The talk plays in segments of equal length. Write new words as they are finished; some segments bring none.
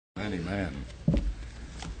Amen.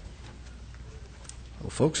 Well,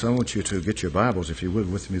 folks, I want you to get your Bibles, if you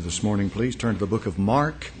would, with me this morning, please. Turn to the book of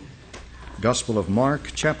Mark, Gospel of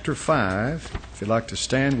Mark, chapter 5. If you'd like to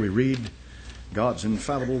stand, we read God's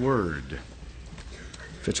infallible Word.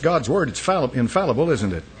 If it's God's Word, it's infallible,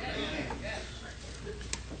 isn't it?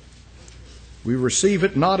 We receive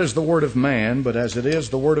it not as the Word of man, but as it is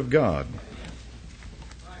the Word of God.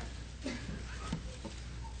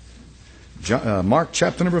 Mark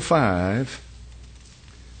chapter number 5.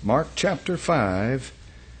 Mark chapter 5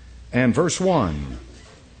 and verse 1.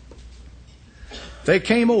 They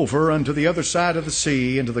came over unto the other side of the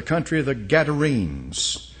sea, into the country of the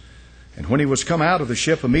Gadarenes. And when he was come out of the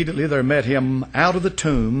ship, immediately there met him out of the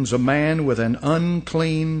tombs a man with an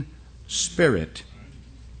unclean spirit,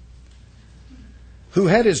 who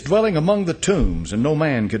had his dwelling among the tombs, and no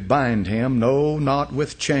man could bind him, no, not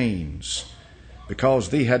with chains,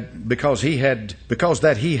 because he had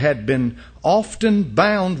been often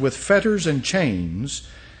bound with fetters and chains,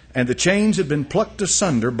 and the chains had been plucked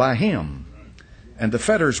asunder by him, and the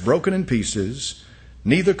fetters broken in pieces,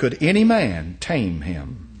 neither could any man tame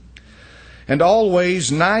him. And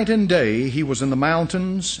always, night and day, he was in the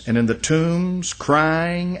mountains and in the tombs,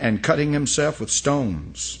 crying and cutting himself with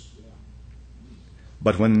stones.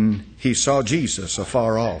 But when he saw Jesus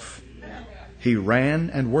afar off, he ran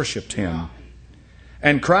and worshipped him,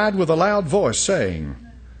 and cried with a loud voice, saying,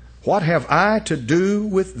 What have I to do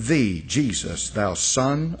with thee, Jesus, thou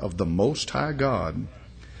Son of the Most High God?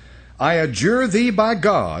 I adjure thee by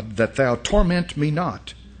God that thou torment me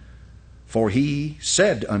not. For he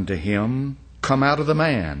said unto him, Come out of the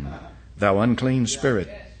man, thou unclean spirit.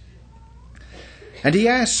 And he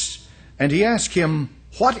asked him,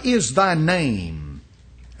 What is thy name?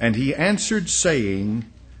 And he answered, saying,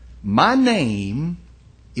 My name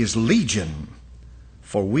is Legion,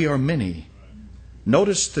 for we are many.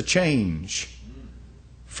 Notice the change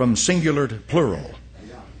from singular to plural.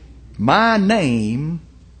 My name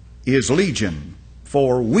is Legion,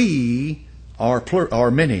 for we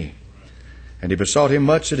are many. And he besought him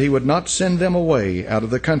much that he would not send them away out of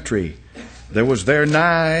the country. There was there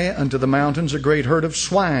nigh unto the mountains a great herd of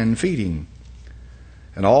swine feeding.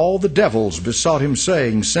 And all the devils besought him,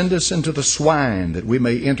 saying, Send us into the swine, that we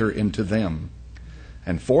may enter into them.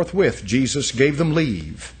 And forthwith Jesus gave them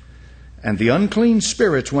leave. And the unclean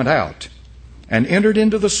spirits went out, and entered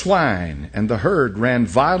into the swine, and the herd ran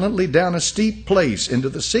violently down a steep place into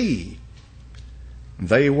the sea.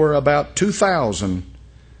 They were about 2,000,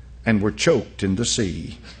 and were choked in the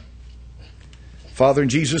sea. Father, in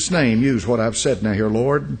Jesus' name, use what I've said now here,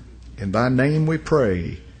 Lord. In thy name we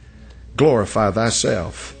pray. Glorify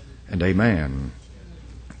thyself, and amen.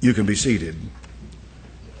 You can be seated.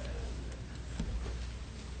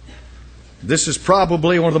 This is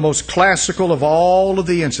probably one of the most classical of all of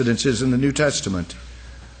the incidences in the New Testament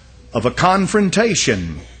of a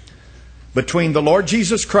confrontation between the Lord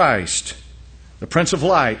Jesus Christ, the Prince of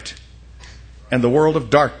Light, and the world of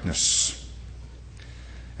darkness.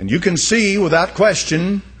 And you can see without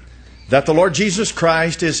question that the Lord Jesus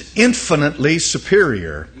Christ is infinitely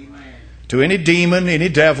superior to any demon, any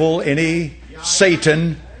devil, any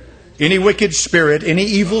Satan, any wicked spirit, any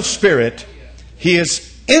evil spirit. He is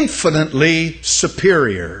infinitely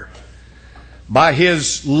superior. By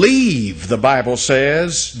his leave, the Bible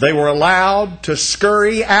says, they were allowed to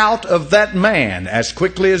scurry out of that man as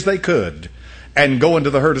quickly as they could and go into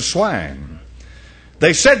the herd of swine.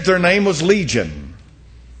 They said their name was Legion.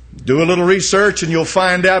 Do a little research and you'll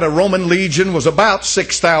find out a Roman legion was about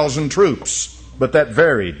 6,000 troops, but that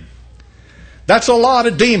varied. That's a lot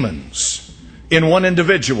of demons in one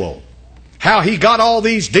individual. How he got all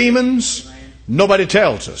these demons, nobody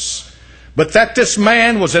tells us. But that this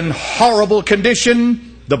man was in horrible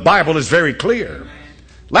condition, the Bible is very clear.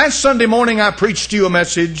 Last Sunday morning I preached to you a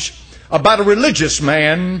message about a religious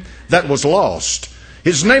man that was lost.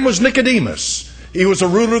 His name was Nicodemus. He was a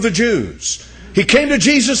ruler of the Jews. He came to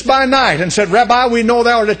Jesus by night and said, Rabbi, we know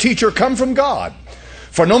thou art a teacher come from God.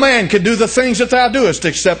 For no man can do the things that thou doest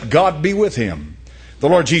except God be with him. The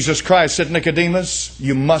Lord Jesus Christ said, Nicodemus,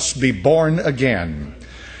 you must be born again.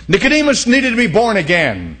 Nicodemus needed to be born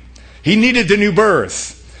again. He needed the new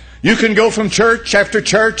birth. You can go from church after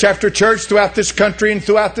church after church throughout this country and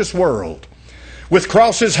throughout this world, with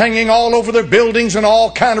crosses hanging all over their buildings and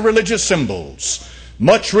all kind of religious symbols,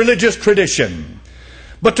 much religious tradition.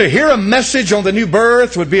 But to hear a message on the new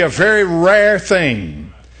birth would be a very rare thing.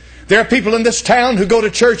 There are people in this town who go to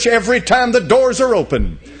church every time the doors are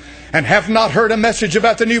open and have not heard a message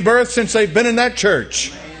about the new birth since they've been in that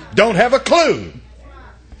church. Don't have a clue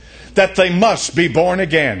that they must be born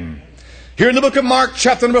again. Here in the book of Mark,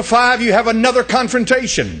 chapter number 5, you have another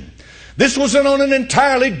confrontation. This was on an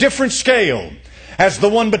entirely different scale as the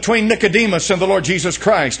one between Nicodemus and the Lord Jesus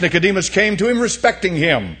Christ. Nicodemus came to him respecting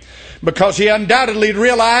him because he undoubtedly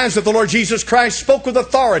realized that the Lord Jesus Christ spoke with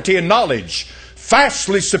authority and knowledge,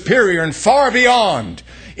 vastly superior and far beyond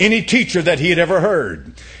any teacher that he had ever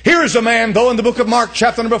heard. Here is a man, though, in the book of Mark,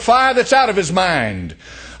 chapter number 5, that's out of his mind.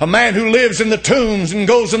 A man who lives in the tombs and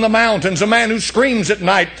goes in the mountains. A man who screams at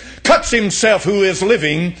night, cuts himself, who is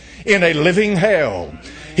living in a living hell.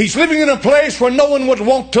 He's living in a place where no one would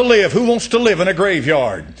want to live. Who wants to live in a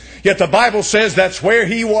graveyard? Yet the Bible says that's where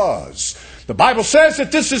he was. The Bible says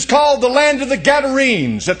that this is called the land of the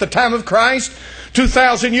Gadarenes. At the time of Christ,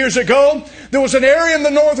 2,000 years ago, there was an area in the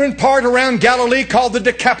northern part around Galilee called the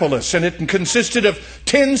Decapolis, and it consisted of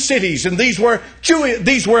 10 cities, and these were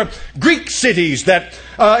Greek cities that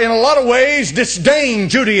in a lot of ways disdained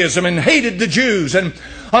Judaism and hated the Jews. And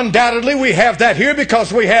undoubtedly we have that here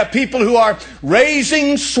because we have people who are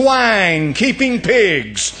raising swine, keeping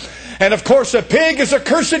pigs. And of course a pig is a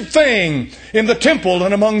cursed thing in the temple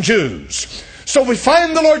and among Jews. So we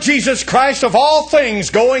find the Lord Jesus Christ, of all things,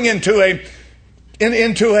 going into a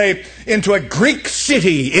Greek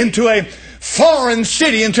city, into a foreign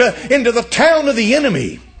city, into the town of the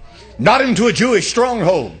enemy, not into a Jewish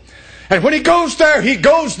stronghold. And when he goes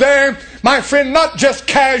there, my friend, not just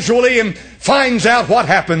casually and finds out what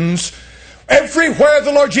happens. Everywhere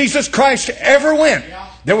the Lord Jesus Christ ever went,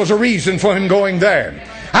 there was a reason for him going there.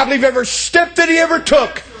 I believe every step that he ever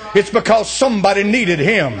took, it's because somebody needed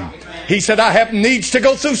him. He said, I have needs to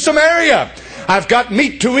go through Samaria. I've got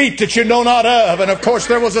meat to eat that you know not of. And of course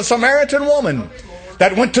there was a Samaritan woman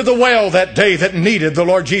that went to the well that day that needed the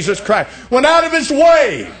Lord Jesus Christ. Went out of his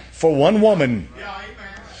way for one woman.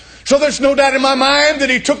 So there's no doubt in my mind that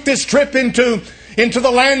he took this trip into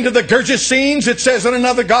the land of the Gergesenes. It says in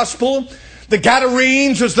another gospel, the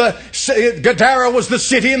Gadarenes was Gadara was the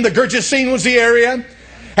city and the Gergesene was the area.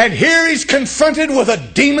 And here he's confronted with a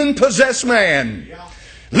demon-possessed man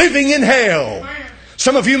living in hell.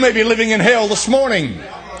 Some of you may be living in hell this morning.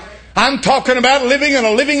 I'm talking about living in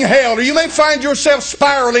a living hell. Or you may find yourself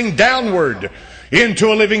spiraling downward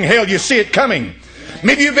into a living hell. You see it coming.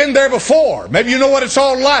 Maybe you've been there before. Maybe you know what it's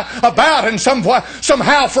all about, and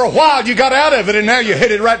somehow for a while you got out of it and now you're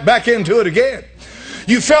headed right back into it again.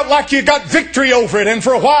 You felt like you got victory over it, and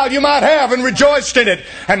for a while you might have and rejoiced in it,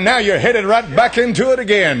 and now you're headed right back into it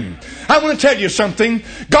again. I want to tell you something.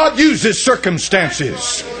 God uses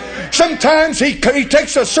circumstances. Sometimes He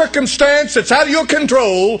takes a circumstance that's out of your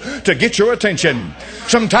control to get your attention.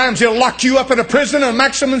 Sometimes He'll lock you up in a prison, a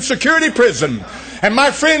maximum security prison. And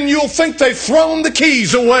my friend, you'll think they've thrown the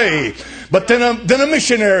keys away. But then a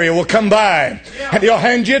missionary will come by and he'll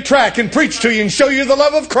hand you a tract and preach to you and show you the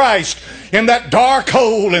love of Christ in that dark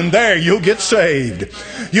hole, and there you'll get saved.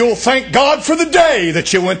 You'll thank God for the day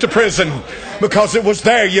that you went to prison, because it was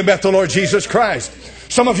there you met the Lord Jesus Christ.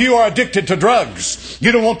 Some of you are addicted to drugs.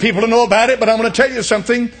 You don't want people to know about it, but I'm going to tell you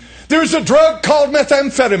something. There's a drug called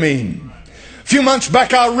methamphetamine. A few months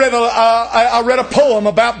back I read a poem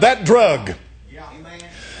about that drug.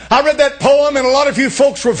 I read that poem, and a lot of you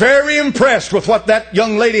folks were very impressed with what that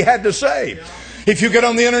young lady had to say. If you get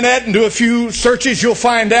on the internet and do a few searches, you'll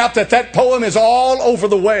find out that that poem is all over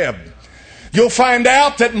the web. You'll find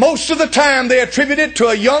out that most of the time they attribute it to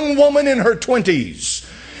a young woman in her 20s.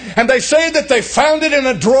 And they say that they found it in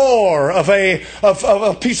a drawer of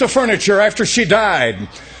a piece of furniture after she died.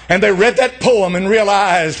 And they read that poem and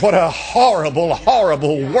realized what a horrible,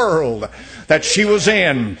 horrible world that she was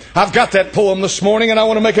in. I've got that poem this morning, and I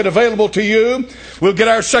want to make it available to you. We'll get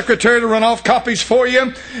our secretary to run off copies for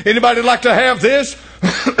you. Anybody like to have this?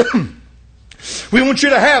 We want you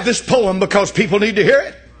to have this poem because people need to hear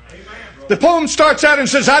it. The poem starts out and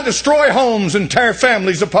says, I destroy homes and tear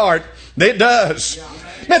families apart. It does.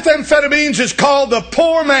 Methamphetamines is called the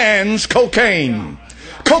poor man's cocaine.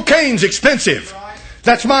 Cocaine's expensive.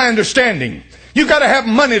 That's my understanding. You got to have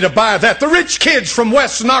money to buy that. The rich kids from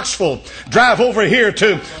West Knoxville drive over here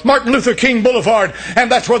to Martin Luther King Boulevard, and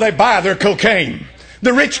that's where they buy their cocaine.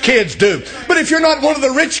 The rich kids do. But if you're not one of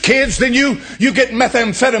the rich kids, then you get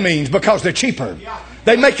methamphetamines because they're cheaper.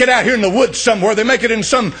 They make it out here in the woods somewhere. They make it in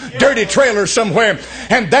some dirty trailer somewhere,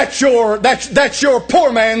 and that's your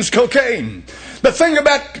poor man's cocaine. The thing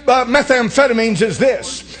about methamphetamines is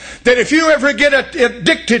this, that if you ever get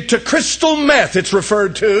addicted to crystal meth, it's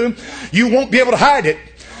referred to, you won't be able to hide it,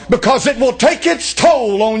 because it will take its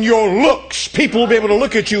toll on your looks. People will be able to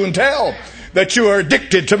look at you and tell that you are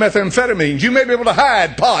addicted to methamphetamines. You may be able to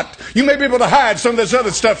hide pot. You may be able to hide some of this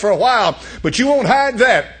other stuff for a while, but you won't hide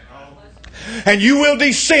that. And you will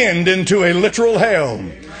descend into a literal hell.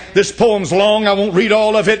 This poem's long. I won't read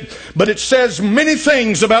all of it, but it says many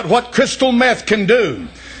things about what crystal meth can do.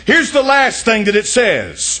 Here's the last thing that it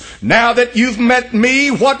says. Now that you've met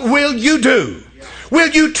me, what will you do? Will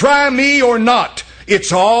you try me or not?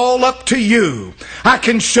 It's all up to you. I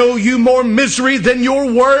can show you more misery than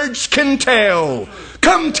your words can tell.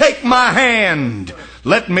 Come take my hand.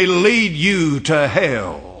 Let me lead you to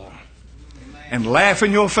hell. And laugh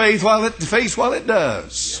in your face while it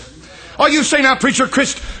does. Oh, you say now, preacher,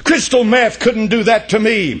 crystal meth couldn't do that to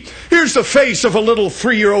me. Here's the face of a little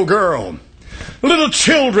 3-year-old girl. Little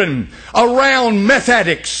children around meth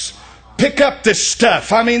addicts pick up this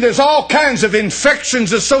stuff. I mean, there's all kinds of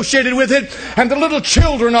infections associated with it, and the little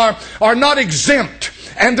children are not exempt.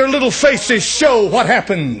 And their little faces show what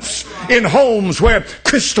happens in homes where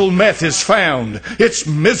crystal meth is found. It's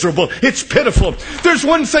miserable. It's pitiful. There's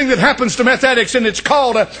one thing that happens to meth addicts, and it's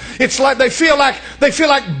called it's like they feel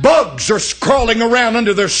like bugs are crawling around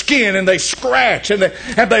under their skin, and they scratch, and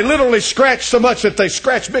they literally scratch so much that they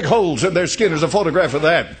scratch big holes in their skin. There's a photograph of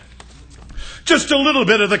that. Just a little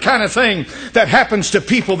bit of the kind of thing that happens to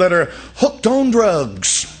people that are hooked on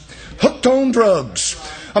drugs. Hooked on drugs.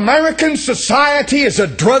 American society is a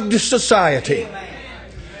drugged society.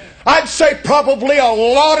 I'd say probably a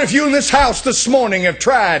lot of you in this house this morning have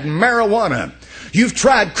tried marijuana. You've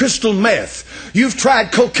tried crystal meth. You've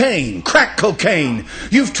tried cocaine, crack cocaine.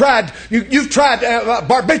 You've tried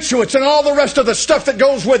barbiturates and all the rest of the stuff that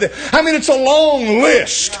goes with it. I mean, it's a long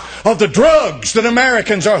list of the drugs that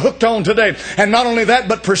Americans are hooked on today. And not only that,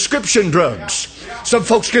 but prescription drugs. Some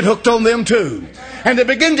folks get hooked on them too. And they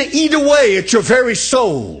begin to eat away at your very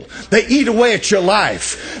soul. They eat away at your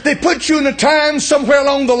life. They put you in a time somewhere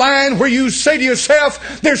along the line where you say to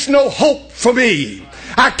yourself, there's no hope for me.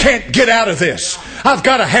 I can't get out of this. I've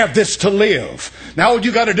got to have this to live. Now all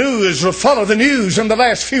you got to do is follow the news in the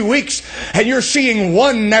last few weeks, and you're seeing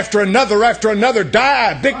one after another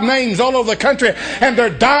die. Big names all over the country, and they're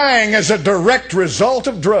dying as a direct result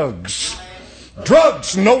of drugs.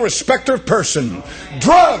 Drugs, no respecter of person.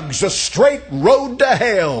 Drugs, a straight road to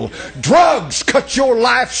hell. Drugs cut your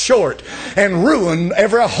life short and ruin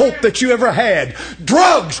every hope that you ever had.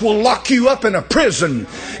 Drugs will lock you up in a prison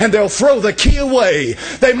and they'll throw the key away.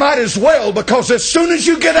 They might as well, because as soon as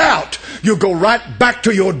you get out, you'll go right back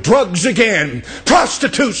to your drugs again.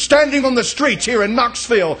 Prostitutes standing on the streets here in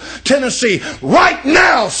Knoxville, Tennessee, right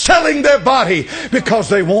now selling their body because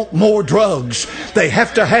they want more drugs. They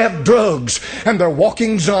have to have drugs. And they're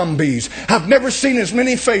walking zombies. I've never seen as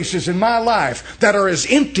many faces in my life that are as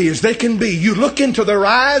empty as they can be. You look into their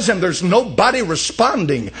eyes and there's nobody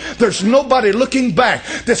responding. There's nobody looking back.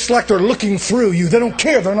 It's like they're looking through you. They don't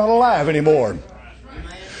care. They're not alive anymore.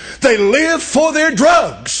 They live for their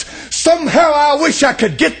drugs. Somehow I wish I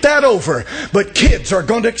could get that over. But kids are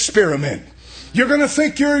going to experiment. You're going to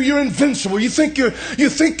think you're invincible. You think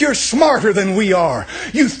you're smarter than we are.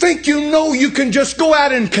 You think you know you can just go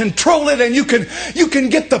out and control it, and you can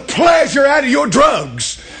get the pleasure out of your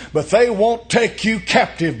drugs. But they won't take you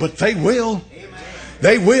captive, but they will.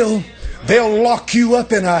 They will. They'll lock you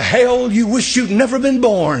up in a hell you wish you'd never been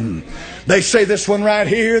born. They say this one right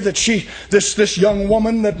here, that this young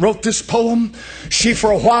woman that wrote this poem, she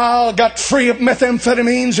for a while got free of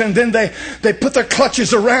methamphetamines, and then they put their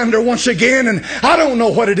clutches around her once again, and I don't know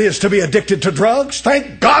what it is to be addicted to drugs.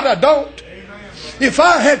 Thank God I don't.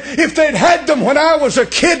 If they'd had them when I was a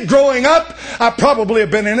kid growing up, I'd probably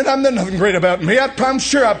have been in it. There's nothing great about me. I'm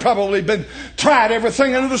sure I'd probably tried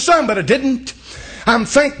everything under the sun, but I didn't.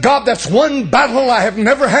 Thank God that's one battle I have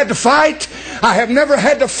never had to fight. I have never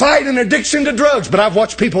had to fight an addiction to drugs, but I've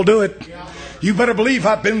watched people do it. You better believe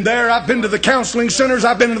I've been there. I've been to the counseling centers.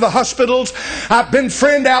 I've been to the hospitals. I've been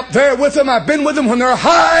friend out there with them. I've been with them when they're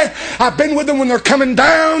high. I've been with them when they're coming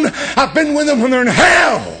down. I've been with them when they're in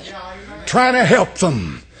hell, trying to help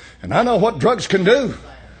them. And I know what drugs can do.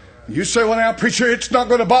 You say, well now, preacher, it's not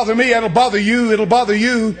going to bother me. It'll bother you. It'll bother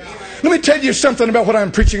you. Let me tell you something about what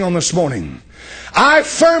I'm preaching on this morning. I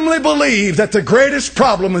firmly believe that the greatest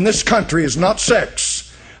problem in this country is not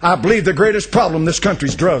sex. I believe the greatest problem in this country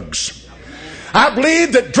is drugs. I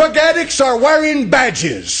believe that drug addicts are wearing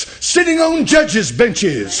badges, sitting on judges'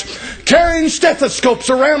 benches, carrying stethoscopes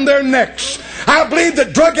around their necks. I believe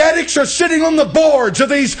that drug addicts are sitting on the boards of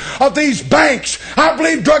these banks. I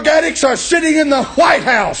believe drug addicts are sitting in the White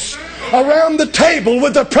House around the table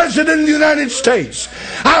with the President of the United States.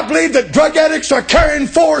 I believe that drug addicts are carrying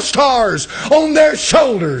 4 stars on their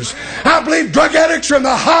shoulders. I believe drug addicts are in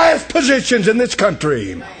the highest positions in this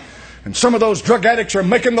country. And some of those drug addicts are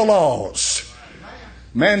making the laws.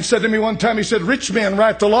 A man said to me one time, he said, rich men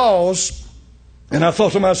write the laws. And I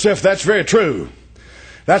thought to myself, that's very true.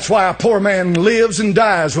 That's why a poor man lives and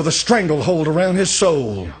dies with a stranglehold around his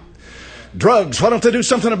soul. Drugs, why don't they do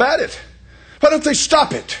something about it? Why don't they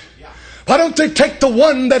stop it? Why don't they take the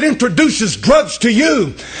one that introduces drugs to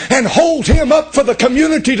you and hold him up for the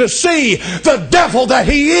community to see the devil that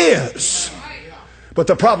he is? But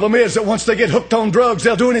the problem is that once they get hooked on drugs,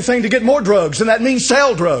 they'll do anything to get more drugs, and that means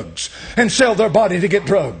sell drugs and sell their body to get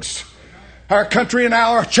drugs. Our country and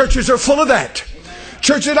our churches are full of that.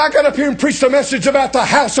 Churches, I got up here and preached a message about the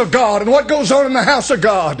house of God and what goes on in the house of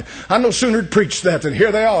God. I no sooner preached that than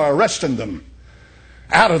here they are arresting them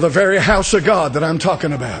out of the very house of God that I'm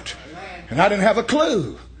talking about. And I didn't have a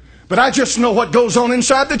clue. But I just know what goes on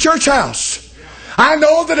inside the church house. I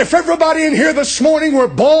know that if everybody in here this morning were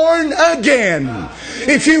born again,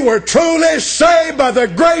 if you were truly saved by the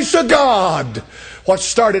grace of God, what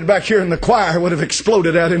started back here in the choir would have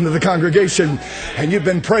exploded out into the congregation, and you've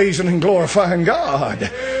been praising and glorifying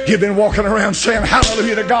God. You've been walking around saying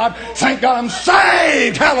hallelujah to God. Thank God I'm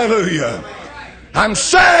saved. Hallelujah. I'm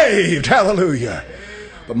saved. Hallelujah.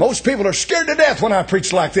 But most people are scared to death when I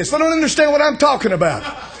preach like this. They don't understand what I'm talking about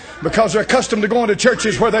because they're accustomed to going to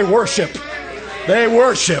churches where they worship. They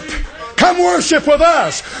worship. Come worship with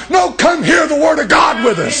us. No, come hear the Word of God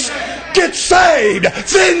with us. Get saved.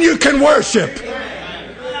 Then you can worship.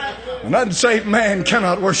 An unsaved man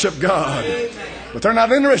cannot worship God. But they're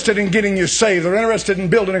not interested in getting you saved. They're interested in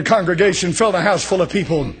building a congregation, filling a house full of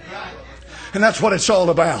people. And that's what it's all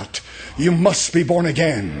about. You must be born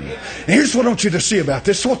again. And here's what I want you to see about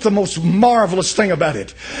this. What's the most marvelous thing about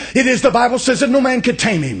it? It is the Bible says that no man could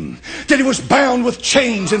tame him. That he was bound with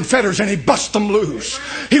chains and fetters and he bust them loose.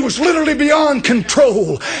 He was literally beyond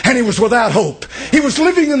control and he was without hope. He was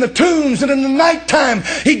living in the tombs, and in the nighttime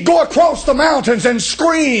he'd go across the mountains and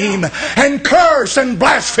scream and curse and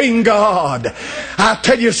blaspheme God. I'll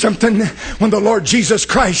tell you something. When the Lord Jesus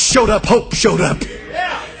Christ showed up, hope showed up.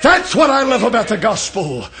 That's what I love about the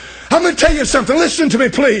gospel. I'm going to tell you something. Listen to me,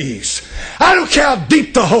 please. I don't care how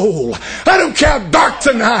deep the hole. I don't care how dark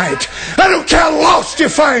the night. I don't care how lost you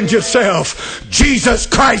find yourself. Jesus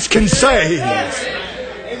Christ can save.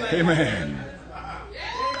 Amen.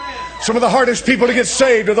 Some of the hardest people to get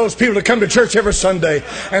saved are those people that come to church every Sunday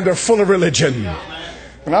and they're full of religion.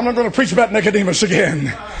 And I'm not going to preach about Nicodemus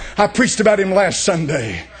again. I preached about him last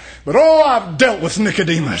Sunday. But oh, I've dealt with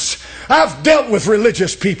Nicodemus. I've dealt with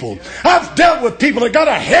religious people. I've dealt with people that got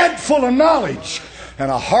a head full of knowledge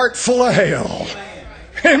and a heart full of hell.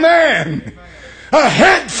 Amen. A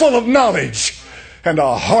head full of knowledge and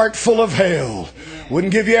a heart full of hell.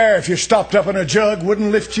 Wouldn't give you air if you stopped up in a jug.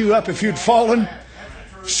 Wouldn't lift you up if you'd fallen.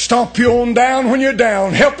 Stomp you on down when you're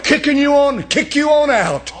down. Help kick you on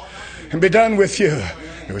out. And be done with you.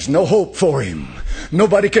 There was no hope for him.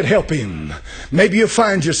 Nobody could help him. Maybe you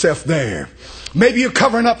find yourself there. Maybe you're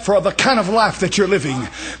covering up for the kind of life that you're living.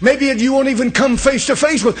 Maybe you won't even come face to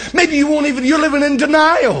face with. Maybe you're living in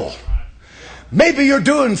denial. Maybe you're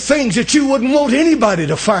doing things that you wouldn't want anybody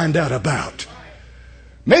to find out about.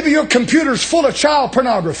 Maybe your computer's full of child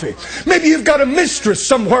pornography. Maybe you've got a mistress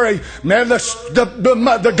somewhere. Man,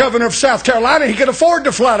 the governor of South Carolina, he can afford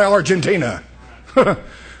to fly to Argentina.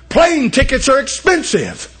 Plane tickets are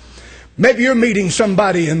expensive. Maybe you're meeting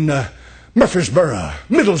somebody in Murfreesboro,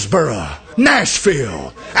 Middlesboro,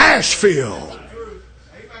 Nashville, Asheville.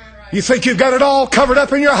 You think you've got it all covered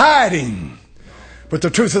up and you're hiding. But the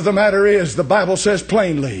truth of the matter is, the Bible says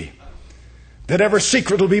plainly that every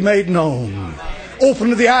secret will be made known. Open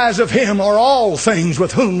to the eyes of Him are all things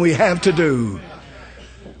with whom we have to do.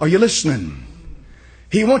 Are you listening?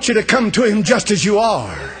 He wants you to come to Him just as you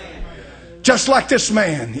are. Just like this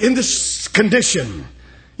man, in this condition.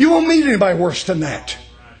 You won't meet anybody worse than that.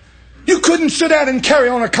 You couldn't sit down and carry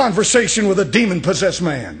on a conversation with a demon-possessed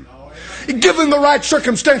man. Given the right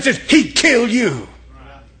circumstances, he'd kill you.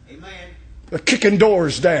 They're kicking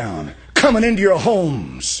doors down, coming into your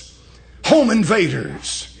homes. Home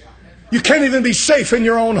invaders. You can't even be safe in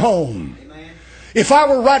your own home. If I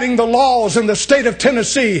were writing the laws in the state of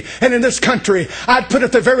Tennessee and in this country, I'd put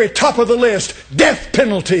at the very top of the list, death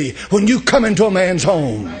penalty when you come into a man's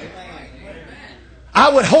home. I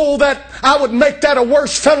would make that a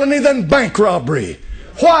worse felony than bank robbery.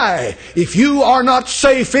 Why? If you are not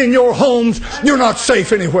safe in your homes, you're not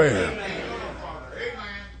safe anywhere.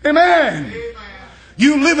 Amen.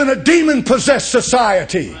 You live in a demon-possessed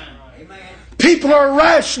society. People are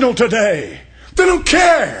irrational today. They don't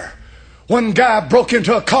care. One guy broke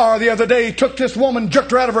into a car the other day, took this woman,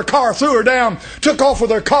 jerked her out of her car, threw her down, took off with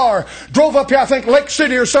her car, drove up here, I think Lake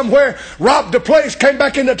City or somewhere, robbed a place, came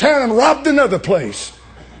back into town and robbed another place.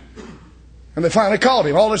 And they finally caught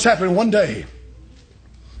him. All this happened in one day.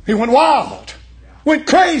 He went wild, went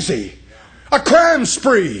crazy. A crime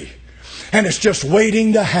spree. And it's just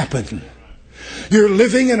waiting to happen. You're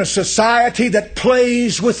living in a society that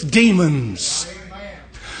plays with demons.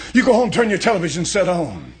 You go home, turn your television set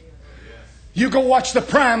on. You go watch the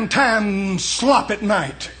prime time slop at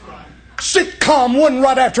night. Sitcom, one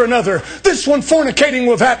right after another. This one fornicating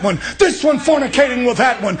with that one. This one fornicating with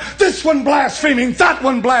that one. This one blaspheming. That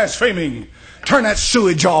one blaspheming. Turn that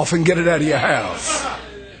sewage off and get it out of your house.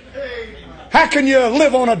 How can you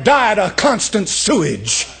live on a diet of constant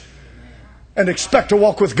sewage and expect to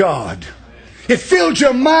walk with God? It fills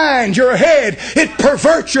your mind, your head. It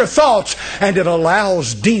perverts your thoughts. And it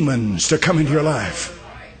allows demons to come into your life.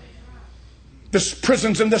 This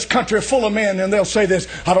prisons in this country are full of men, and they'll say this,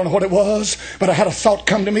 I don't know what it was, but I had a thought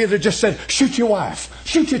come to me that just said, shoot your wife,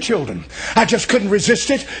 shoot your children. I just couldn't resist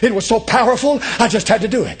it. It was so powerful, I just had to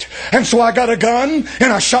do it. And so I got a gun,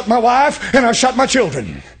 and I shot my wife, and I shot my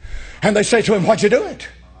children. And they say to him, why'd you do it?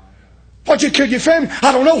 Why'd you kill your family?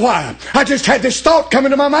 I don't know why. I just had this thought come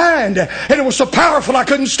into my mind, and it was so powerful I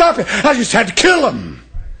couldn't stop it. I just had to kill them.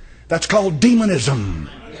 That's called demonism.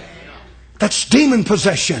 That's demon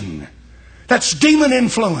possession. That's demon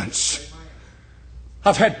influence.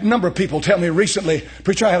 I've had a number of people tell me recently,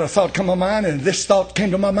 preacher, I had a thought come to my mind, and this thought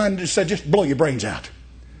came to my mind and it said, just blow your brains out.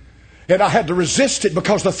 And I had to resist it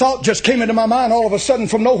because the thought just came into my mind all of a sudden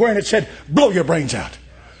from nowhere, and it said, blow your brains out.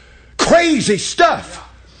 Crazy stuff.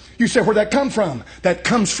 You say, where'd that come from? That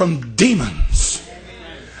comes from demons.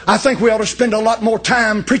 I think we ought to spend a lot more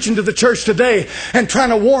time preaching to the church today and trying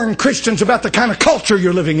to warn Christians about the kind of culture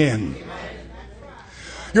you're living in.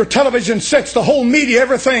 Your television sets, the whole media,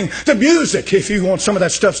 everything, the music, if you want some of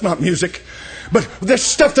that stuff's not music. But this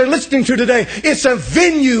stuff they're listening to today, it's a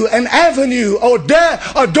venue, an avenue,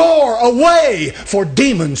 a door, a way for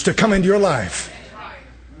demons to come into your life.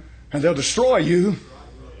 And they'll destroy you.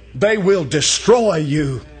 They will destroy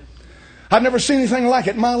you. I've never seen anything like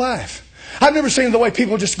it in my life. I've never seen the way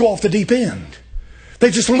people just go off the deep end. They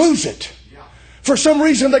just lose it. For some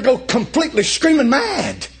reason they go completely screaming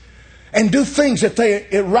mad and do things that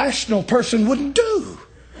the irrational person wouldn't do.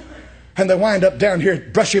 And they wind up down here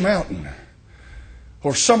at Brushy Mountain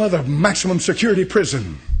or some other maximum security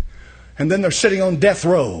prison. And then they're sitting on death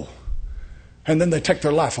row. And then they take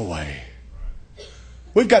their life away.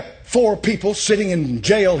 We've got 4 people sitting in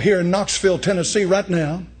jail here in Knoxville, Tennessee right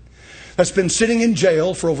now that's been sitting in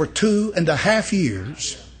jail for over 2.5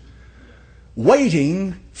 years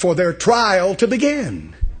waiting for their trial to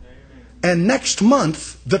begin. And next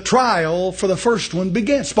month, the trial for the first one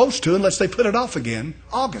begins. Supposed to, unless they put it off again,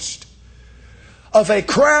 August. Of a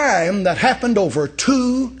crime that happened over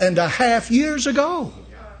 2.5 years ago.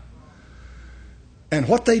 And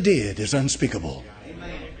what they did is unspeakable.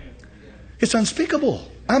 It's unspeakable.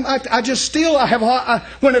 When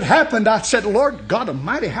it happened, I said, Lord God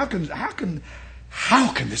Almighty, how can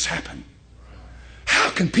this happen? How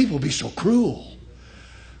can people be so cruel?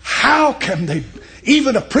 How can they,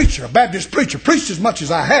 even a preacher, a Baptist preacher, preached as much as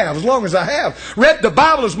I have, as long as I have, read the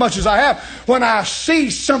Bible as much as I have, when I see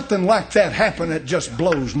something like that happen, it just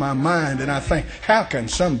blows my mind. And I think, how can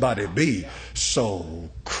somebody be so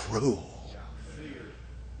cruel?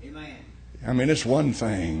 I mean, it's one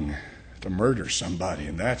thing to murder somebody,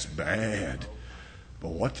 and that's bad.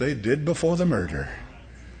 But what they did before the murder,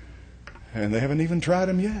 and they haven't even tried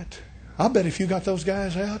them yet. I'll bet if you got those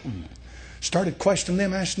guys out and started questioning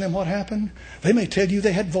them, asking them what happened, they may tell you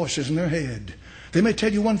they had voices in their head. They may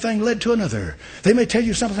tell you one thing led to another. They may tell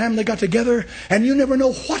you sometime they got together, and you never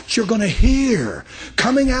know what you're going to hear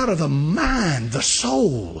coming out of the mind, the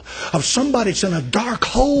soul of somebody that's in a dark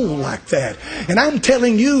hole like that. And I'm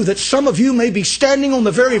telling you that some of you may be standing on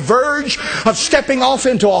the very verge of stepping off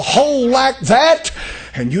into a hole like that,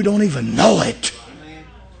 and you don't even know it.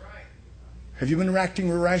 Have you been acting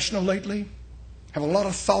irrational lately? Have a lot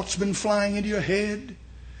of thoughts been flying into your head?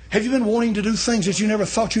 Have you been wanting to do things that you never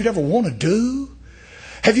thought you'd ever want to do?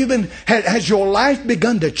 Has your life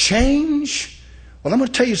begun to change? Well, I'm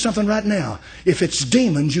going to tell you something right now. If it's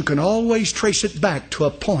demons, you can always trace it back to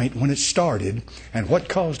a point when it started and what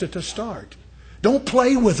caused it to start. Don't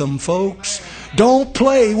play with them, folks. Don't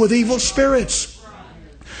play with evil spirits.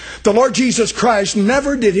 The Lord Jesus Christ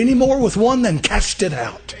never did any more with one than cast it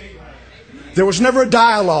out. There was never a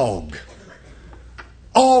dialogue.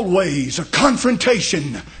 Always a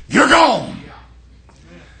confrontation. You're gone.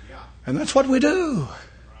 And that's what we do.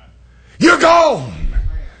 You're gone.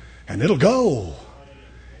 And it'll go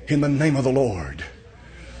in the name of the Lord.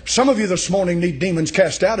 Some of you this morning need demons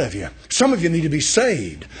cast out of you. Some of you need to be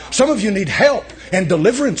saved. Some of you need help and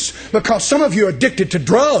deliverance because some of you are addicted to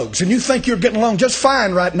drugs and you think you're getting along just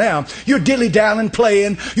fine right now. You're dilly-dallying,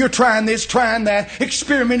 playing. You're trying this, trying that,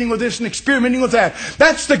 experimenting with this and experimenting with that.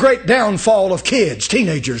 That's the great downfall of kids,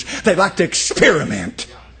 teenagers. They like to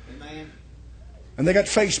experiment. And they got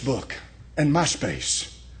Facebook and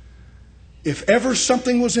MySpace. If ever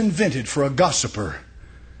something was invented for a gossiper,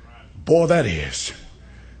 boy, that is.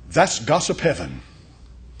 That's gossip heaven.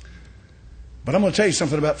 But I'm going to tell you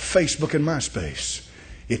something about Facebook and MySpace.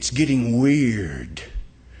 It's getting weird.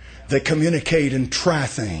 They communicate and try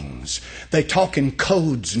things. They talk in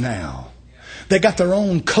codes now. They got their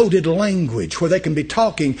own coded language where they can be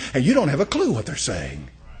talking and you don't have a clue what they're saying.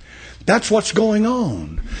 That's what's going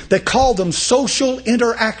on. They call them social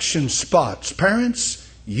interaction spots.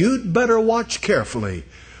 Parents, you'd better watch carefully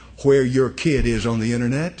where your kid is on the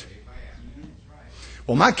internet.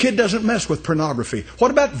 Well, my kid doesn't mess with pornography.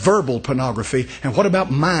 What about verbal pornography? And what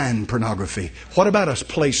about mind pornography? What about a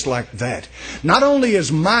place like that? Not only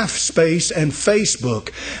is MySpace and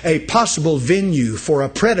Facebook a possible venue for a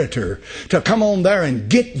predator to come on there and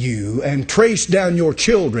get you and trace down your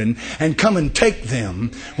children and come and take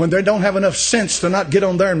them when they don't have enough sense to not get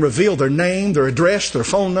on there and reveal their name, their address, their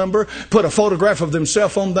phone number, put a photograph of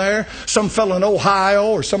themselves on there. Some fellow in Ohio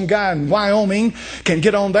or some guy in Wyoming can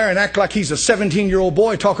get on there and act like he's a 17-year-old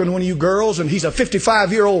boy talking to one of you girls and he's a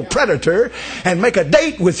 55-year-old predator and make a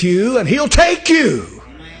date with you and he'll take you.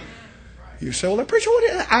 You say, well, preacher,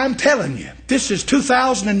 I'm telling you, this is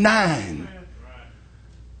 2009.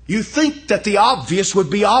 You think that the obvious would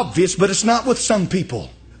be obvious, but it's not with some people.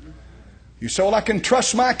 You say, well, I can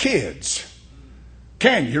trust my kids.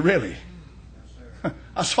 Can you really?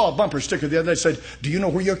 I saw a bumper sticker the other day that said, do you know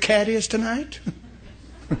where your cat is tonight?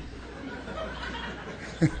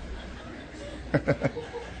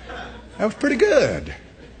 That was pretty good.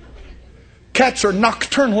 Cats are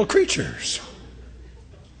nocturnal creatures.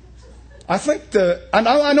 I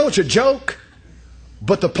know it's a joke,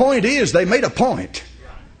 but the point is they made a point.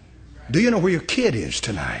 Do you know where your kid is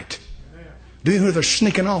tonight? Do you know who they're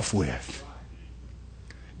sneaking off with?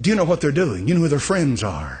 Do you know what they're doing? You know who their friends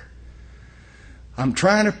are? I'm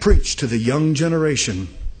trying to preach to the young generation,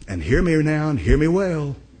 and hear me now and hear me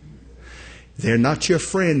well. They're not your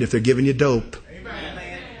friend if they're giving you dope.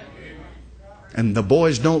 And the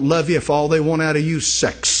boys don't love you if all they want out of you is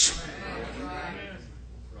sex.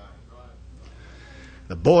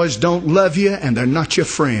 The boys don't love you and they're not your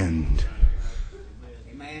friend.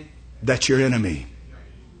 That's your enemy.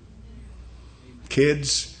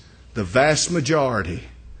 Kids, the vast majority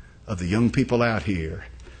of the young people out here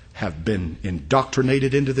have been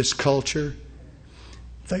indoctrinated into this culture.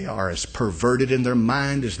 They are as perverted in their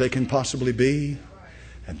mind as they can possibly be.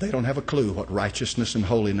 And they don't have a clue what righteousness and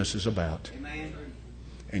holiness is about.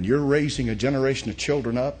 And you're raising a generation of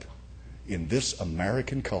children up in this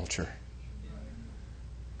American culture.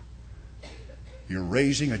 You're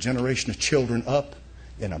raising a generation of children up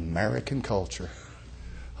in American culture.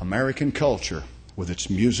 American culture with its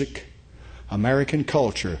music. American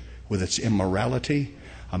culture with its immorality.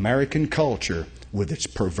 American culture with its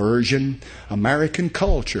perversion. American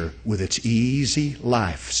culture with its easy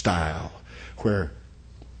lifestyle where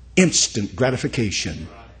instant gratification.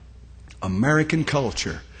 American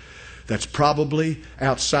culture that's probably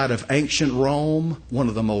outside of ancient Rome one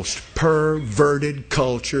of the most perverted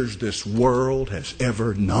cultures this world has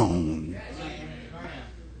ever known.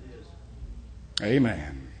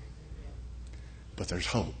 Amen. But there's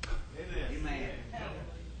hope.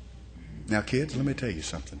 Now, kids, let me tell you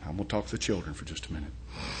something. I'm going to talk to the children for just a minute.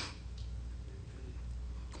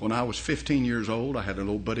 When I was 15 years old, I had a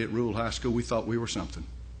little buddy at Rural High School. We thought we were something.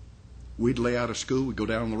 We'd lay out of school, we'd go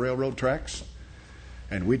down on the railroad tracks,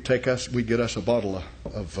 and we'd get us a bottle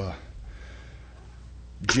of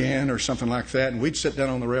gin or something like that, and we'd sit down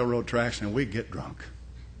on the railroad tracks and we'd get drunk.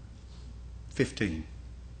 15,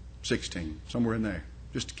 16, somewhere in there,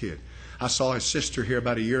 just a kid. I saw his sister here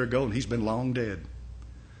about a year ago, and he's been long dead.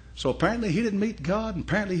 So apparently he didn't meet God, and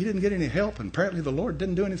apparently he didn't get any help, and apparently the Lord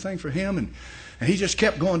didn't do anything for him, and he just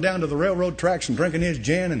kept going down to the railroad tracks and drinking his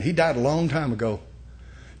gin, and he died a long time ago.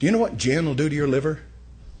 Do you know what gin will do to your liver?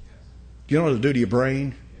 Do you know what it'll do to your brain?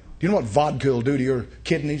 Do you know what vodka will do to your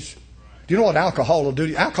kidneys? Do you know what alcohol will do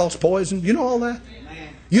to you? Alcohol's poison. You know all that?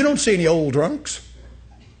 You don't see any old drunks.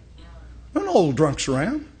 There are no old drunks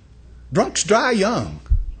around. Drunks die young.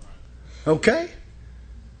 Okay?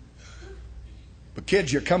 But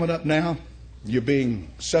kids, you're coming up now. You're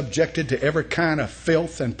being subjected to every kind of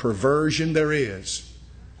filth and perversion there is.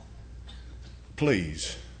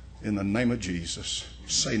 Please, in the name of Jesus,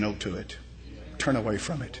 say no to it. turn away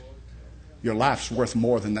from it. Your life's worth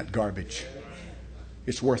more than that garbage.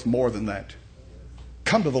 It's worth more than that.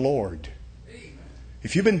 Come to the Lord.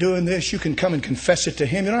 If you've been doing this, you can come and confess it to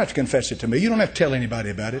Him. You don't have to confess it to me. You don't have to tell anybody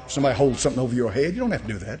about it. Somebody holds something over your head. You don't have to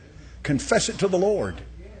do that. Confess it to the Lord.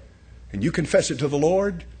 And you confess it to the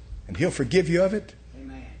Lord, and He'll forgive you of it,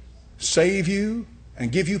 save you,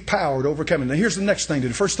 and give you power to overcome it. Now here's the next thing to do.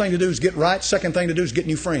 The first thing to do is get right. Second thing to do is get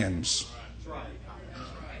new friends.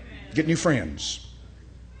 Get new friends.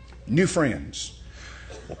 New friends.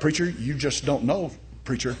 Well, preacher, you just don't know,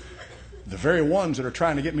 preacher. The very ones that are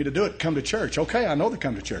trying to get me to do it come to church. Okay, I know they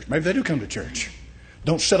come to church. Maybe they do come to church.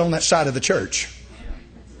 Don't sit on that side of the church.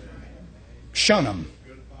 Shun them.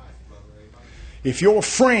 If your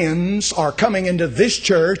friends are coming into this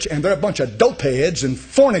church and they're a bunch of dopeheads and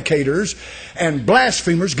fornicators and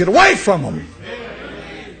blasphemers, get away from them.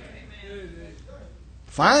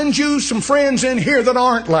 Find you some friends in here that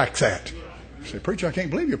aren't like that. You say, preacher, I can't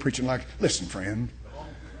believe you're preaching like... Listen, friend,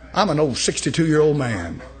 I'm an old 62-year-old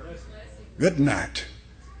man. Good night.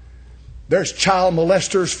 There's child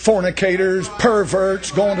molesters, fornicators,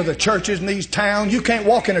 perverts going to the churches in these towns. You can't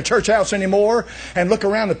walk in a church house anymore and look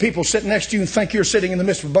around the people sitting next to you and think you're sitting in the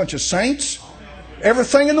midst of a bunch of saints.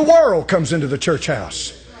 Everything in the world comes into the church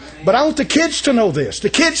house. But I want the kids to know this. The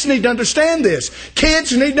kids need to understand this.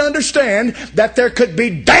 Kids need to understand that there could be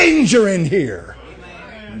danger in here.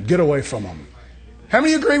 Get away from them. How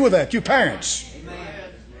many agree with that? You parents.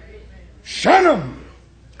 Shun them.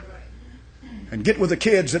 And get with the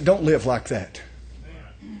kids that don't live like that.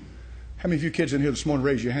 How many of you kids in here this morning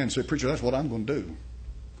raise your hand and say, preacher, that's what I'm going to do.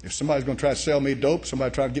 If somebody's going to try to sell me dope,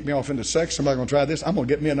 somebody try to get me off into sex, somebody's going to try this, I'm going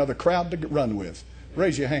to get me another crowd to run with.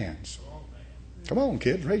 Raise your hands. Come on,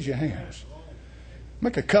 kids, raise your hands.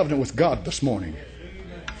 Make a covenant with God this morning.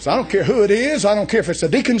 So I don't care who it is. I don't care if it's the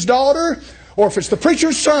deacon's daughter or if it's the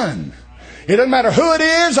preacher's son. It doesn't matter who it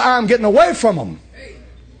is. I'm getting away from them.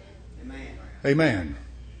 Amen.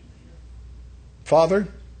 Father,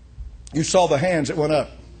 you saw the hands that went up.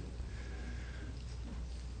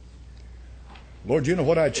 Lord, you know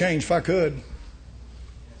what I'd change if I could.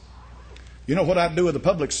 You know what I'd do with the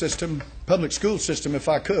public system, public school system if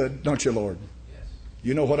I could, don't you, Lord?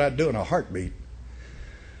 You know what I'd do in a heartbeat.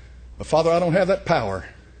 But Father, I don't have that power.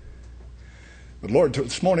 But Lord,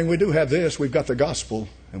 this morning we do have this. We've got the gospel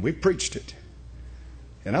and we preached it.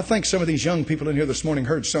 And I think some of these young people in here this morning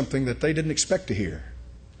heard something that they didn't expect to hear.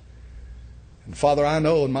 And Father, I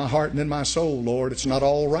know in my heart and in my soul, Lord, it's not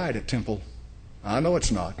all right at Temple. I know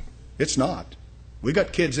it's not. It's not. We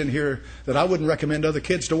got kids in here that I wouldn't recommend other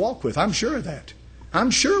kids to walk with. I'm sure of that.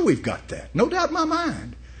 I'm sure we've got that. No doubt in my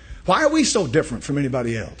mind. Why are we so different from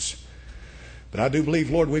anybody else? But I do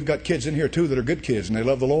believe, Lord, we've got kids in here too that are good kids and they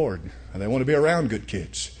love the Lord. And they want to be around good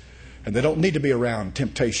kids. And they don't need to be around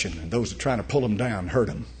temptation and those that are trying to pull them down, hurt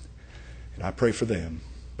them. And I pray for them.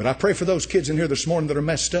 But I pray for those kids in here this morning that are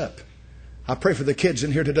messed up. I pray for the kids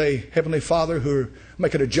in here today, Heavenly Father, who are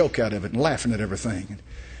making a joke out of it and laughing at everything.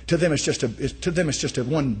 To them it's just a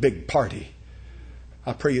one big party.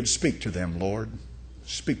 I pray you'd speak to them, Lord.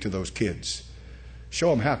 Speak to those kids. Show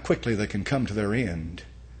them how quickly they can come to their end.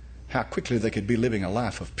 How quickly they could be living a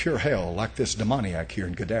life of pure hell like this demoniac here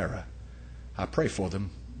in Gadara. I pray for them.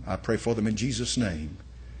 I pray for them in Jesus' name.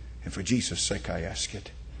 And for Jesus' sake I ask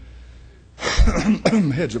it.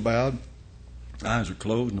 Heads are bowed. Eyes are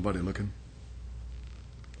closed. Nobody looking.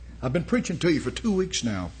 I've been preaching to you for 2 weeks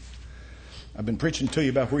now. I've been preaching to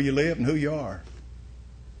you about where you live and who you are.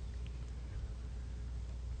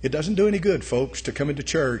 It doesn't do any good, folks, to come into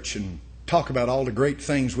church and talk about all the great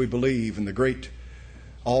things we believe and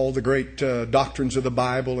all the great doctrines of the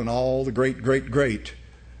Bible and all the great,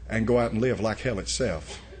 and go out and live like hell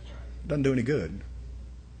itself. It doesn't do any good.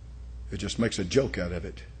 It just makes a joke out of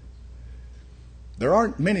it. There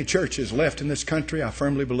aren't many churches left in this country, I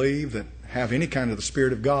firmly believe, that have any kind of the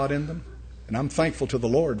Spirit of God in them. And I'm thankful to the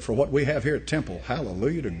Lord for what we have here at Temple.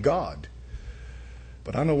 Hallelujah to God.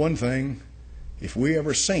 But I know one thing. If we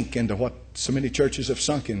ever sink into what so many churches have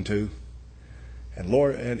sunk into, and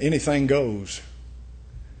Lord, and anything goes,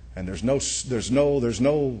 and there's no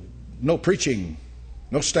preaching,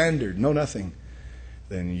 no standard, no nothing,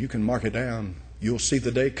 then you can mark it down. You'll see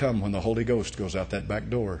the day come when the Holy Ghost goes out that back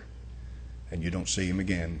door, and you don't see Him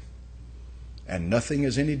again. And nothing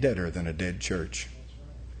is any deader than a dead church.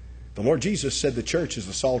 The Lord Jesus said the church is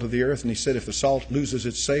the salt of the earth, and He said if the salt loses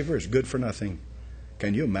its savor, it's good for nothing.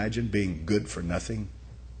 Can you imagine being good for nothing?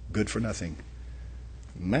 Good for nothing.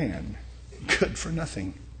 Man, good for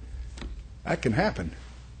nothing. That can happen.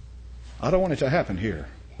 I don't want it to happen here.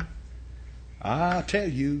 I tell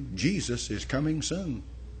you, Jesus is coming soon.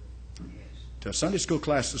 To a Sunday school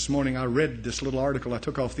class this morning, I read this little article I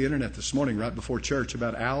took off the internet this morning right before church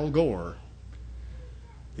about Al Gore,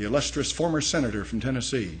 the illustrious former senator from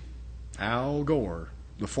Tennessee. Al Gore,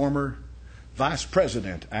 the former vice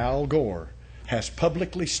president, Al Gore, has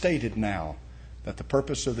publicly stated now that the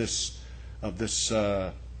purpose of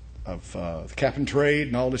the cap and trade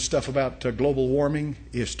and all this stuff about global warming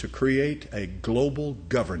is to create a global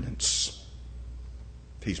governance.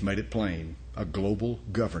 He's made it plain. A global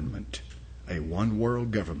government. A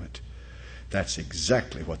one-world government. That's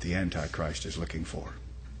exactly what the Antichrist is looking for.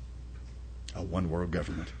 A one-world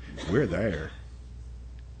government. We're there.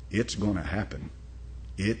 It's going to happen.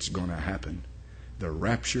 It's going to happen. The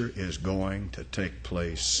rapture is going to take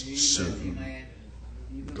place soon.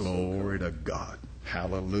 Glory to God.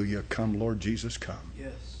 Hallelujah. Come, Lord Jesus, come.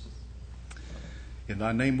 Yes. In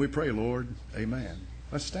thy name we pray, Lord. Amen.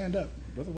 Let's stand up.